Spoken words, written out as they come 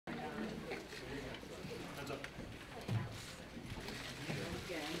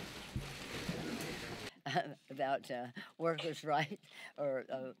about workers' rights or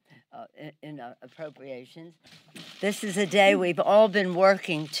in appropriations. This is a day we've all been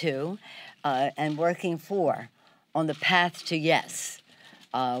working to and working for on the path to yes.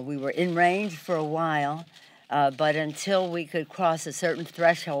 We were in range for a while, but until we could cross a certain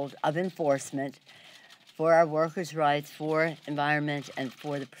threshold of enforcement for our workers' rights, for environment, and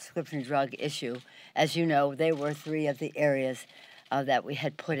for the prescription drug issue, as you know, they were three of the areas that we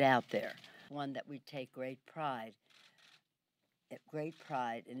had put out there. One that we take great pride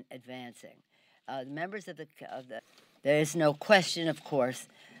in advancing. The members of the there is no question, of course,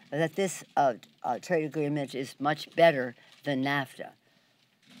 that this trade agreement is much better than NAFTA.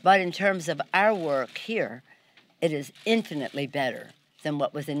 But in terms of our work here, it is infinitely better than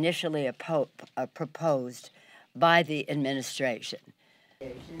what was initially proposed by the administration.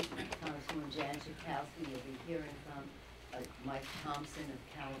 Congresswoman Jan Schakowsky, you'll be hearing from Mike Thompson of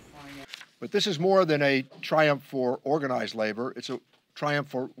California. But this is more than a triumph for organized labor. It's a triumph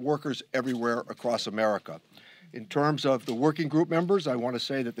for workers everywhere across America. In terms of the working group members, I want to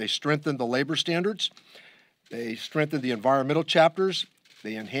say that they strengthened the labor standards. They strengthened the environmental chapters.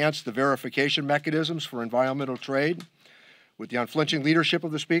 They enhanced the verification mechanisms for environmental trade. With the unflinching leadership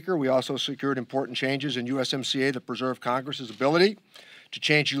of the Speaker, we also secured important changes in USMCA that preserve Congress's ability to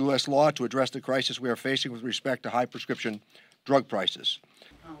change U.S. law to address the crisis we are facing with respect to high prescription drug prices.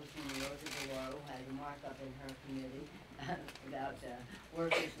 Congresswoman had a markup in her committee about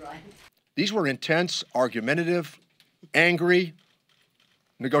workers' rights. These were intense, argumentative, angry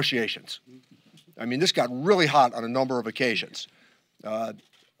negotiations. I mean, this got really hot on a number of occasions.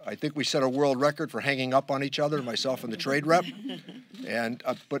 I think we set a world record for hanging up on each other, myself and the trade rep.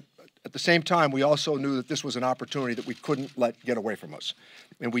 But at the same time, we also knew that this was an opportunity that we couldn't let get away from us,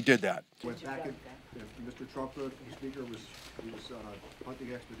 and we did that. Went back Mr. Trump, the Speaker, he was on a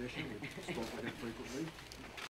hunting expedition. We spoke with him frequently.